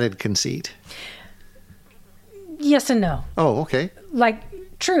an added conceit. Yes and no. Oh, okay.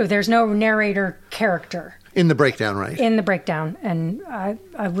 True, there's no narrator character. In the breakdown, right? In the breakdown. And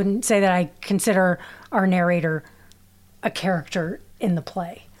I wouldn't say that I consider our narrator a character in the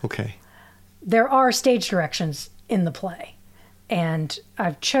play. Okay. There are stage directions in the play, and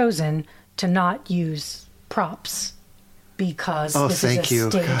I've chosen to not use props because this is a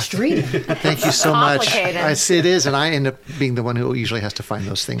staged reading. Thank you so much. It is, and I end up being the one who usually has to find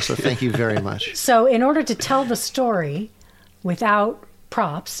those things, so thank you very much. So in order to tell the story without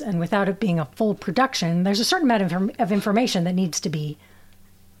props and without it being a full production, there's a certain amount of information that needs to be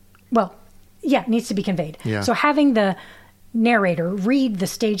conveyed. Yeah. So having the narrator read the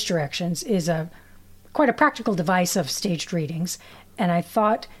stage directions is quite a practical device of staged readings, and I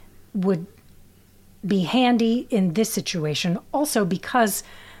thought would be handy in this situation also because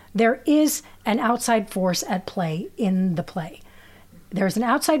there is an outside force at play in the play. There's an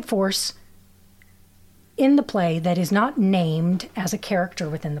outside force in the play that is not named as a character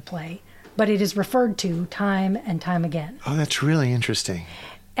within the play, but it is referred to time and time again. Oh, that's really interesting.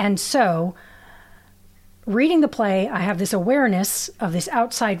 And so reading the play, I have this awareness of this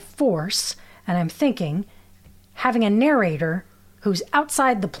outside force, and I'm thinking, having a narrator who's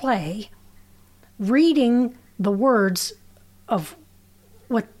outside the play, reading the words of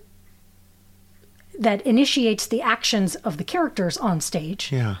what that initiates the actions of the characters on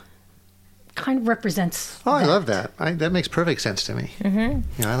stage, kind of represents that. I love that. That makes perfect sense to me.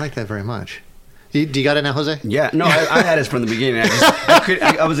 Mm-hmm. Yeah, I like that very much. Do you got it now, Jose? Yeah, no, I had it from the beginning.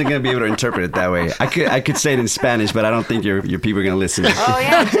 I wasn't going to be able to interpret it that way. I could say it in Spanish, but I don't think your people are going to listen. Oh,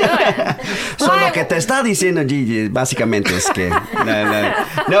 yeah, do it. So lo que te está diciendo Gigi, básicamente es que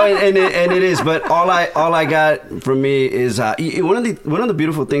no, and it is. But all I got from me is one of the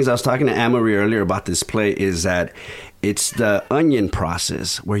beautiful things I was talking to Anne-Marie earlier about this play is that it's the onion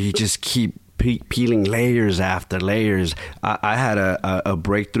process where you just keep peeling layers after layers. I had a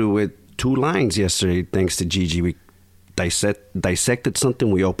breakthrough with 2 lines yesterday, thanks to Gigi. We dissected something,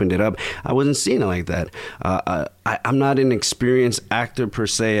 we opened it up. I wasn't seeing it like that. I'm not an experienced actor per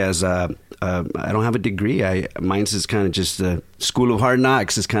se, as I don't have a degree. Mine's is kind of just the school of hard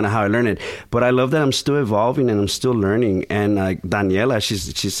knocks is kind of how I learned it. But I love that I'm still evolving and I'm still learning. And Daniela,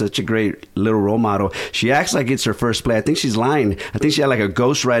 she's such a great little role model. She acts like it's her first play. I think she's lying. I think she had like a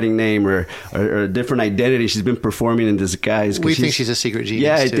ghostwriting name or a different identity. She's been performing in disguise. We think she's a secret genius.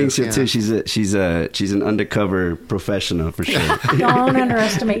 Yeah, I think so too. She's an undercover professional for sure. Don't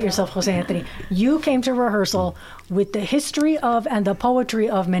underestimate yourself, Jose Anthony. You came to rehearsal with the history of and the poetry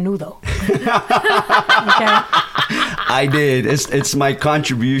of menudo. Okay? I did. It's my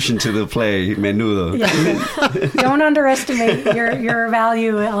contribution to the play, menudo. Yeah. Don't underestimate your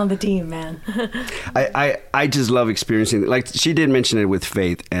value on the team, man. I just love experiencing. Like she did mention it with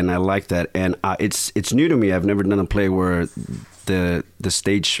Faith, and I like that. And it's new to me. I've never done a play where the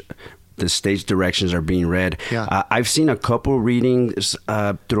stage directions are being read. Yeah. I've seen a couple readings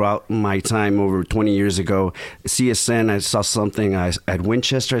throughout my time over 20 years ago. CSN, I saw something. At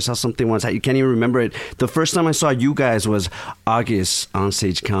Winchester, I saw something once. You can't even remember it. The first time I saw you guys was August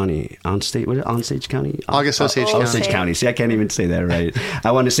Osage County. Osage County? August Osage County. Osage County. See, I can't even say that right.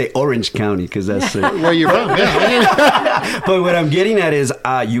 I want to say Orange County because that's where you're from. Yeah. But what I'm getting at is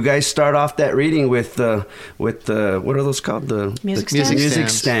you guys start off that reading with what are those called? The Music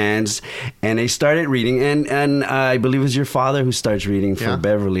stands. And they started reading, and I believe it was your father who starts reading for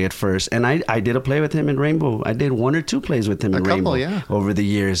Beverly at first. And I did a play with him in Rainbow. I did 1 or 2 plays with him in Rainbow over the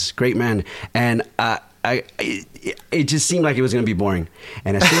years. Great man. And it just seemed like it was going to be boring.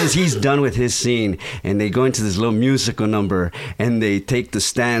 And as soon as he's done with his scene, and they go into this little musical number, and they take the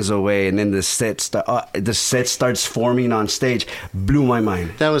stands away, and then the set starts forming on stage, blew my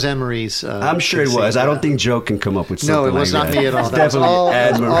mind. That was Emery's. I'm sure it was. I don't think Joe can come up with something like that. No, it was not me at all. That was all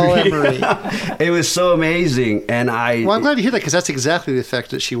Emery. It was so amazing, and Well, I'm glad to hear that because that's exactly the effect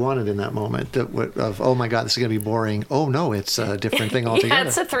that she wanted in that moment. Of oh my God, this is going to be boring. Oh no, it's a different thing altogether. Yeah,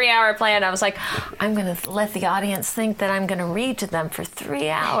 it's a 3-hour play, and I was like, I'm going to let the audience think that I'm going to read to them for 3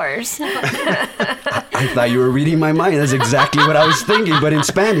 hours. I thought you were reading my mind. That's exactly what I was thinking, but in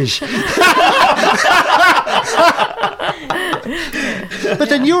Spanish. But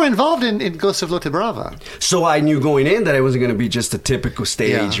then you were involved in Ghosts of Lotte Brava. So I knew going in that it wasn't going to be just a typical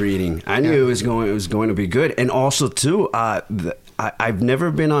stage reading. I knew it was going to be good. And also, too, I've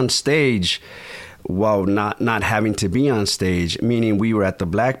never been on stage while not having to be on stage, meaning we were at the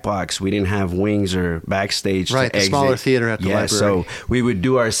Black Box. We didn't have wings or backstage to exit. The smaller theater at the library. So we would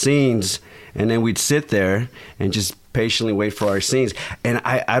do our scenes, and then we'd sit there and just patiently wait for our scenes. And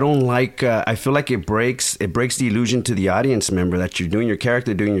I don't like, I feel like it breaks the illusion to the audience member that you're doing your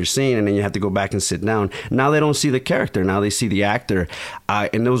character, doing your scene, and then you have to go back and sit down. Now they don't see the character. Now they see the actor.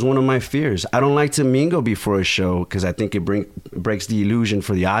 And that was one of my fears. I don't like to mingle before a show because I think it breaks the illusion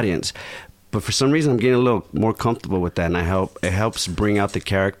for the audience. But for some reason, I'm getting a little more comfortable with that, and it helps bring out the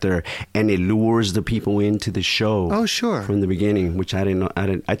character, and it lures the people into the show. Oh, sure. From the beginning, which I didn't know.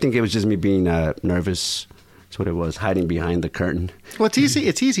 I think it was just me being nervous. That's what it was, hiding behind the curtain. Well, it's easy.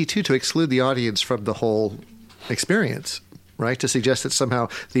 It's easy too to exclude the audience from the whole experience, right? To suggest that somehow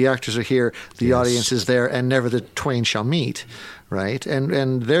the actors are here, the audience is there, and never the twain shall meet. Right,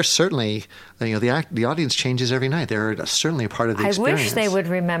 and there's certainly, the audience changes every night. They're certainly a part of the experience. I wish they would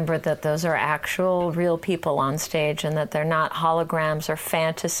remember that those are actual, real people on stage, and that they're not holograms or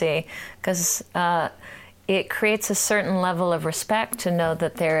fantasy, because it creates a certain level of respect to know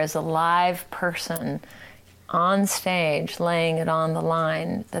that there is a live person on stage laying it on the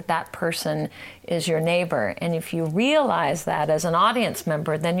line, that person is your neighbor. And if you realize that as an audience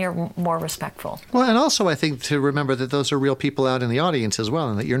member, then you're more respectful. Well, and also I think to remember that those are real people out in the audience as well,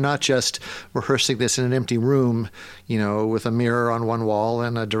 and that you're not just rehearsing this in an empty room, with a mirror on one wall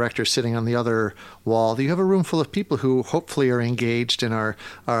and a director sitting on the other wall. You have a room full of people who hopefully are engaged and are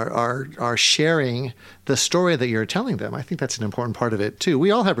sharing the story that you're telling them. I think that's an important part of it too.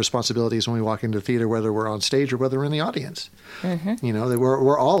 We all have responsibilities when we walk into theater, whether we're on stage or whether we're in the audience. Mm-hmm.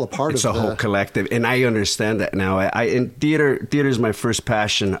 We're all a part of it's a whole collective, and I understand that now. In theater is my first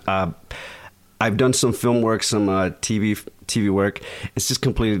passion. I've done some film work, some TV work. It's just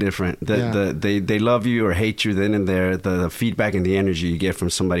completely different. They love you or hate you then and there. The feedback and the energy you get from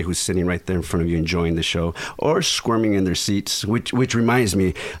somebody who's sitting right there in front of you enjoying the show or squirming in their seats, which reminds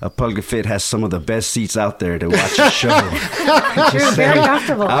me, Public Fit has some of the best seats out there to watch a show. You're very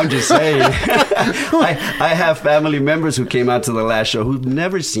comfortable. I'm just saying. I have family members who came out to the last show who've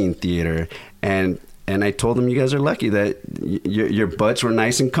never seen theater, and I told them, you guys are lucky that your butts were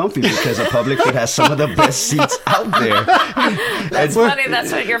nice and comfy because a Public Fit has some of the best seats out there. That's funny.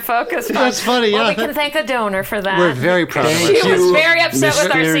 That's what you're focused on. That's funny, Well, we can thank a donor for that. We're very proud of She was very upset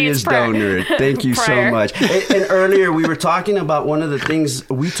with our seats. Donor. Thank you so much. And earlier we were talking about one of the things,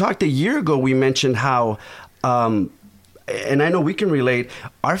 we talked a year ago, we mentioned how and I know we can relate,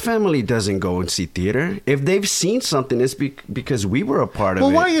 our family doesn't go and see theater. If they've seen something, it's because we were a part of it.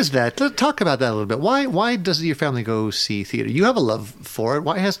 Well, why is that? Let's talk about that a little bit. Why does your family go see theater? You have a love for it.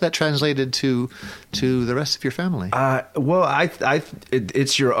 Why has that translated to the rest of your family? Well,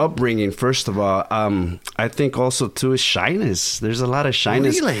 it's your upbringing, first of all. I think also, too, is shyness. There's a lot of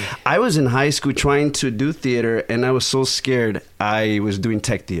shyness. Really? I was in high school trying to do theater, and I was so scared. I was doing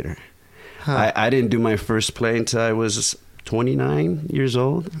tech theater. Huh. I didn't do my first play until I was 29 years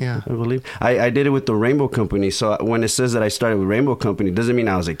old, I believe. I did it with the Rainbow Company. So when it says that I started with Rainbow Company, it doesn't mean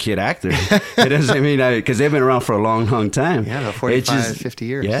I was a kid actor. It doesn't mean because they've been around for a long, long time. Yeah, about 45, 50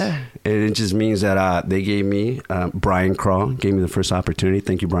 years. Yeah, it just means that they gave me, Brian Crawl gave me the first opportunity.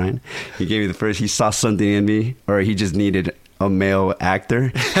 Thank you, Brian. He gave me the first, he saw something in me, or he just needed a male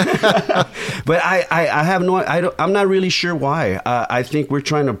actor. But I have I'm not really sure why. I think we're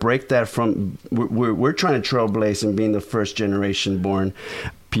trying to break that from, we're trying to trailblaze and being the first generation born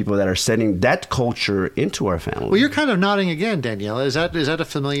people that are setting that culture into our family. Well, you're kind of nodding again, Danielle. Is that a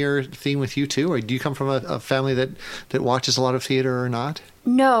familiar theme with you too? Or do you come from a family that watches a lot of theater or not?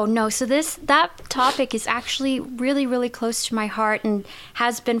 No. So that topic is actually really, really close to my heart and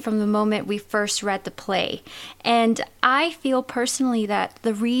has been from the moment we first read the play. And I feel personally that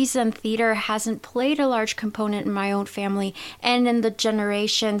the reason theater hasn't played a large component in my own family and in the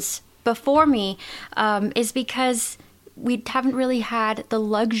generations before me is because we haven't really had the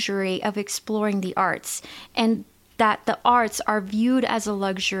luxury of exploring the arts, and that the arts are viewed as a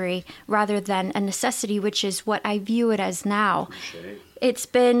luxury rather than a necessity, which is what I view it as now. It's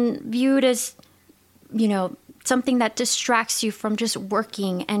been viewed as, something that distracts you from just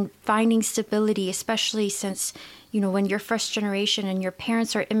working and finding stability, especially since, when you're first generation and your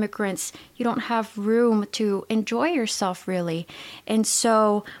parents are immigrants, you don't have room to enjoy yourself really. And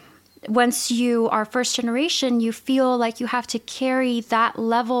so once you are first generation, you feel like you have to carry that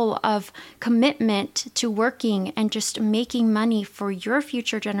level of commitment to working and just making money for your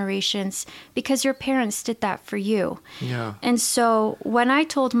future generations because your parents did that for you. Yeah. And so when I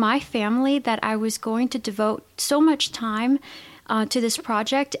told my family that I was going to devote so much time to this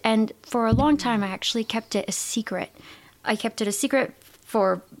project, and for a long time I actually kept it a secret. I kept it a secret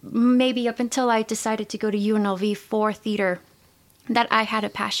for maybe up until I decided to go to UNLV for theater, that I had a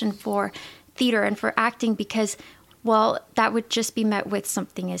passion for theater and for acting because, well, that would just be met with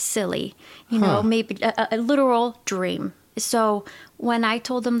something as silly, maybe a literal dream. So when I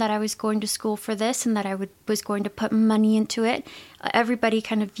told them that I was going to school for this and that I was going to put money into it, everybody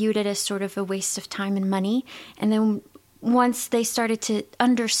kind of viewed it as sort of a waste of time and money. And then once they started to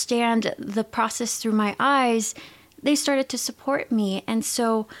understand the process through my eyes, they started to support me. And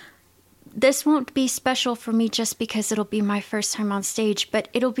so this won't be special for me just because it'll be my first time on stage, but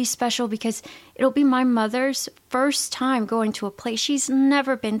it'll be special because it'll be my mother's first time going to a play. She's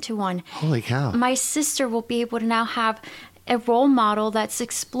never been to one. Holy cow. My sister will be able to now have a role model that's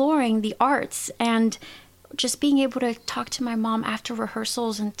exploring the arts, and just being able to talk to my mom after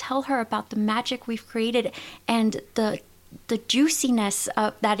rehearsals and tell her about the magic we've created and the juiciness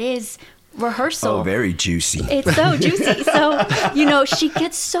that is rehearsal. Oh, very juicy. It's so juicy. So, she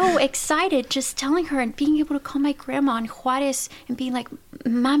gets so excited just telling her and being able to call my grandma in Juarez and being like,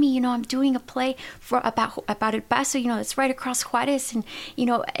 Mommy, I'm doing a play about El Paso, it's right across Juarez. And,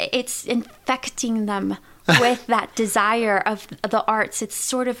 it's infecting them with that desire of the arts. It's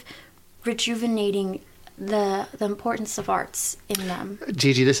sort of rejuvenating the importance of arts in them.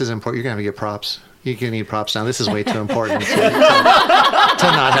 Gigi, this is important. You're going to get props. You're going to need props now. This is way too important to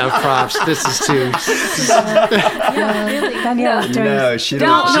not have props. This is too... No, she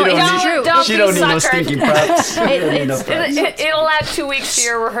don't need no stinking props. It'll add 2 weeks to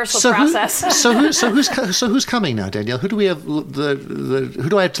your rehearsal process. So who's coming now, Danielle? Who do we have? Who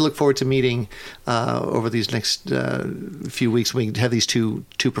do I have to look forward to meeting over these next few weeks when we have these two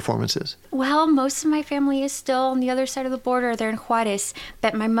performances? Well, most of my family is still on the other side of the border. They're in Juarez,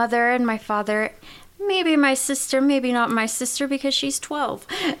 but my mother and my father. Maybe my sister, maybe not my sister because she's 12.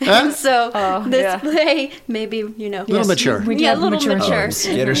 And so play, maybe, A little mature. Yeah, a little mature.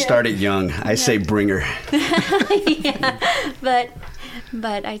 Get her started young. I say bring her. Yeah,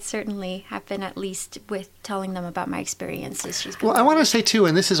 but I certainly have been, at least with telling them about my experiences. Well, I want to say too,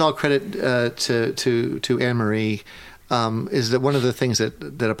 and this is all credit to Anne-Marie, is that one of the things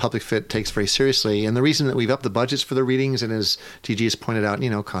that a public fit takes very seriously, and the reason that we've upped the budgets for the readings, and as Gigi has pointed out,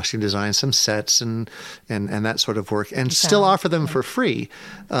 costume design, some sets, and that sort of work, and still offer them for free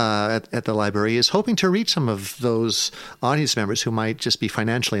at the library, is hoping to reach some of those audience members who might just be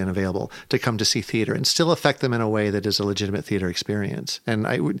financially unavailable to come to see theater and still affect them in a way that is a legitimate theater experience. And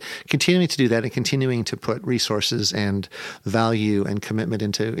I would continuing to do that and continuing to put resources and value and commitment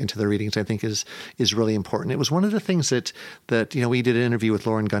into the readings, I think is really important. It was one of the things that we did an interview with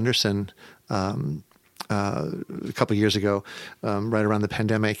Lauren Gunderson a couple of years ago, right around the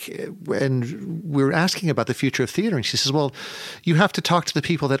pandemic, and we were asking about the future of theater, and she says, well, you have to talk to the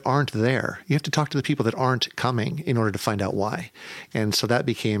people that aren't there. You have to talk to the people that aren't coming in order to find out why. And so that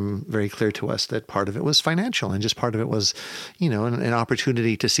became very clear to us that part of it was financial, and just part of it was, an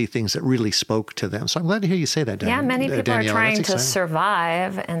opportunity to see things that really spoke to them. So I'm glad to hear you say that, Danielle. Yeah, many people are trying to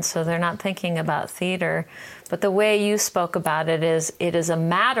survive, and so they're not thinking about theater. But the way you spoke about it is a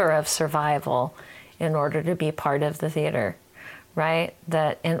matter of survival in order to be part of the theater, right?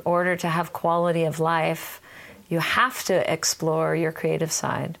 That in order to have quality of life, you have to explore your creative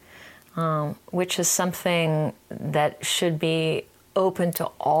side, which is something that should be open to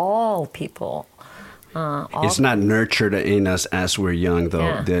all people. It's not nurtured in us as we're young,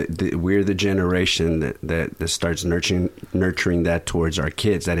 though. Yeah. We're the generation that starts nurturing that towards our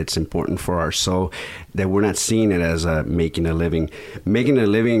kids, that it's important for our soul, that we're not seeing it as making a living. Making a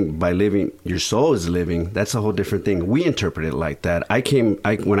living by living, your soul is living, that's a whole different thing. We interpret it like that.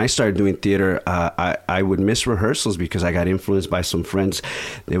 When I started doing theater, I would miss rehearsals because I got influenced by some friends.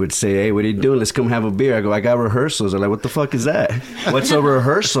 They would say, hey, what are you doing? Let's come have a beer. I go, I got rehearsals. They're like, what the fuck is that? What's a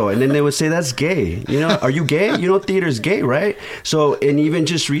rehearsal? And then they would say, that's gay. Are you gay? Theater's gay, right? So, and even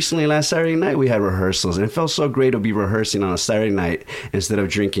just recently, last Saturday night, we had rehearsals, and it felt so great to be rehearsing on a Saturday night instead of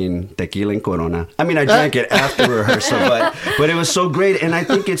drinking tequila and Corona. I mean, I drank it after rehearsal, but it was so great. And I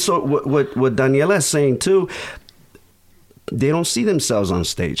think it's so what Daniela is saying too. They don't see themselves on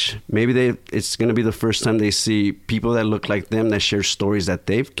stage. Maybe it's going to be the first time they see people that look like them, that share stories that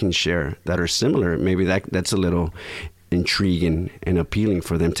they can share that are similar. Maybe that's a little intriguing and appealing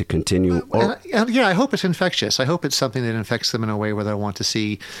for them to continue. I hope it's infectious. I hope it's something that infects them in a way where they'll want to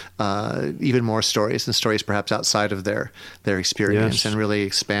see even more stories, and stories perhaps outside of their experience, and really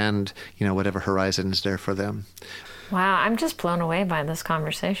expand, whatever horizon is there for them. Wow, I'm just blown away by this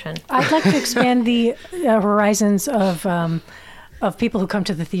conversation. I'd like to expand the horizons of people who come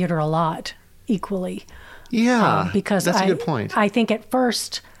to the theater a lot equally. Yeah, because that's a good point. I think at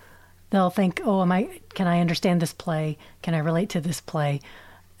first they'll think, can I understand this play? Can I relate to this play?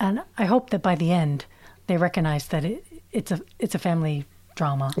 And I hope that by the end they recognize that it's a family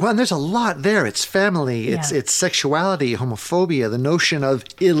drama. Well, and there's a lot there. It's family, it's sexuality, homophobia, the notion of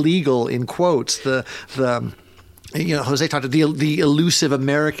illegal, in quotes, the Jose talked about the elusive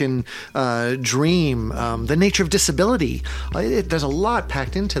American dream, the nature of disability. There's a lot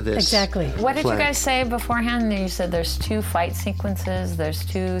packed into this. Exactly. What did you guys say beforehand? You said there's 2 fight sequences, there's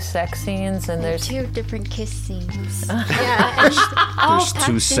 2 sex scenes, and there's 2 different kiss scenes. There's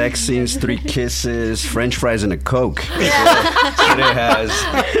 2 sex scenes, 3 kisses, French fries, and a Coke. That's what it has.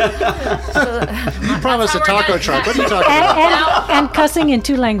 You promised a taco truck. What are you talking about? And cussing in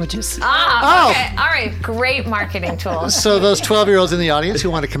 2 languages. Okay. All right. Great marketing tools. So those 12-year-olds in the audience who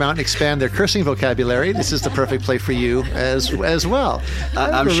want to come out and expand their cursing vocabulary, this is the perfect play for you as well.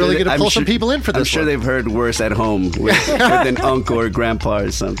 I'm We're sure really going to pull some people in for this. I'm sure they've heard worse at home with an uncle or grandpa or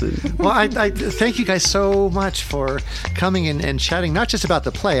something. Well, I thank you guys so much for coming and chatting, not just about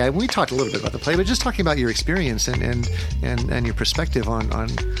the play. We talked a little bit about the play, but just talking about your experience and your perspective on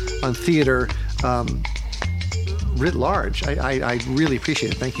theater writ large. I really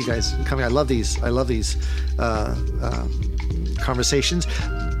appreciate it. Thank you guys for coming. I love these conversations.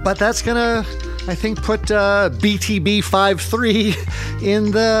 But that's gonna, I think, put BTB 5-3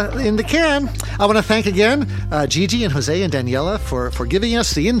 in the can. I want to thank again Gigi and Jose and Daniela for giving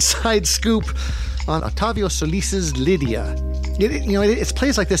us the inside scoop on Octavio Solis's Lydia. It's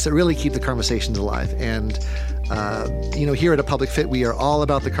plays like this that really keep the conversations alive. And here at A Public Fit, we are all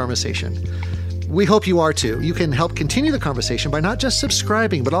about the conversation. We hope you are too. You can help continue the conversation by not just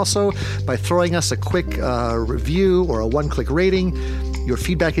subscribing, but also by throwing us a quick review or a one-click rating. Your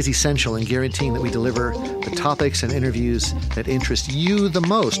feedback is essential in guaranteeing that we deliver the topics and interviews that interest you the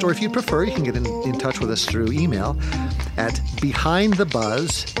most. Or if you prefer, you can get in touch with us through email at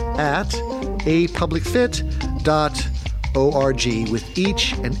behindthebuzz@apublicfit.org with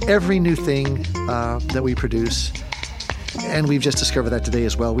each and every new thing that we produce. And we've just discovered that today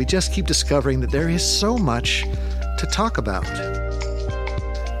as well. We just keep discovering that there is so much to talk about.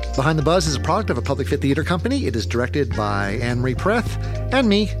 Behind the Buzz is a product of a Public Fit Theater company. It is directed by Anne-Marie Preth and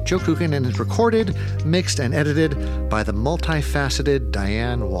me, Joe Kukin, and is recorded, mixed, and edited by the multifaceted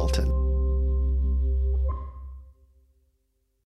Diane Walton.